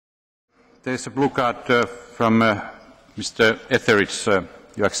There is a blue card from Mr. Etheridge.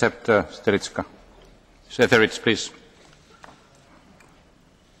 You accept TELIČKA? Mr. Etheridge, please.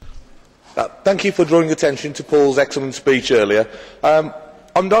 Thank you for drawing attention to Paul's excellent speech earlier.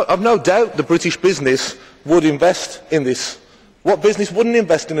 I've no doubt the British business would invest in this. What business wouldn't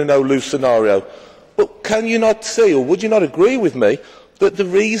invest in a no-lose scenario? But can you not see, or would you not agree with me, that the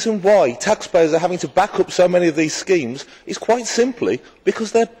reason why taxpayers are having to back up so many of these schemes is quite simply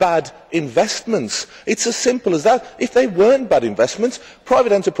because they're bad investments? It's as simple as that. If they weren't bad investments,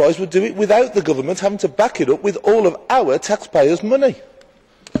 private enterprise would do it without the government having to back it up with all of our taxpayers' money.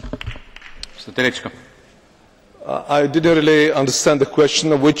 Mr. TELIČKA. I didn't really understand the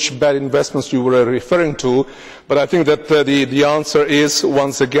question of which bad investments you were referring to, but I think that the answer is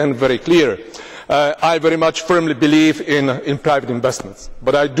once again very clear. I very much firmly believe in private investments,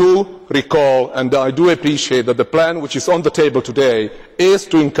 but I do recall and I do appreciate that the plan which is on the table today is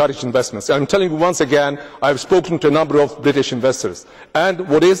to encourage investments. I am telling you once again, I have spoken to a number of British investors, and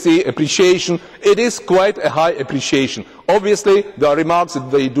what is the appreciation? It is quite a high appreciation. Obviously, there are remarks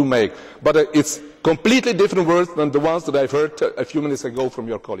that they do make, but it's completely different words than the ones that I heard a few minutes ago from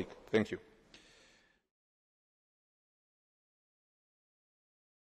your colleague. Thank you.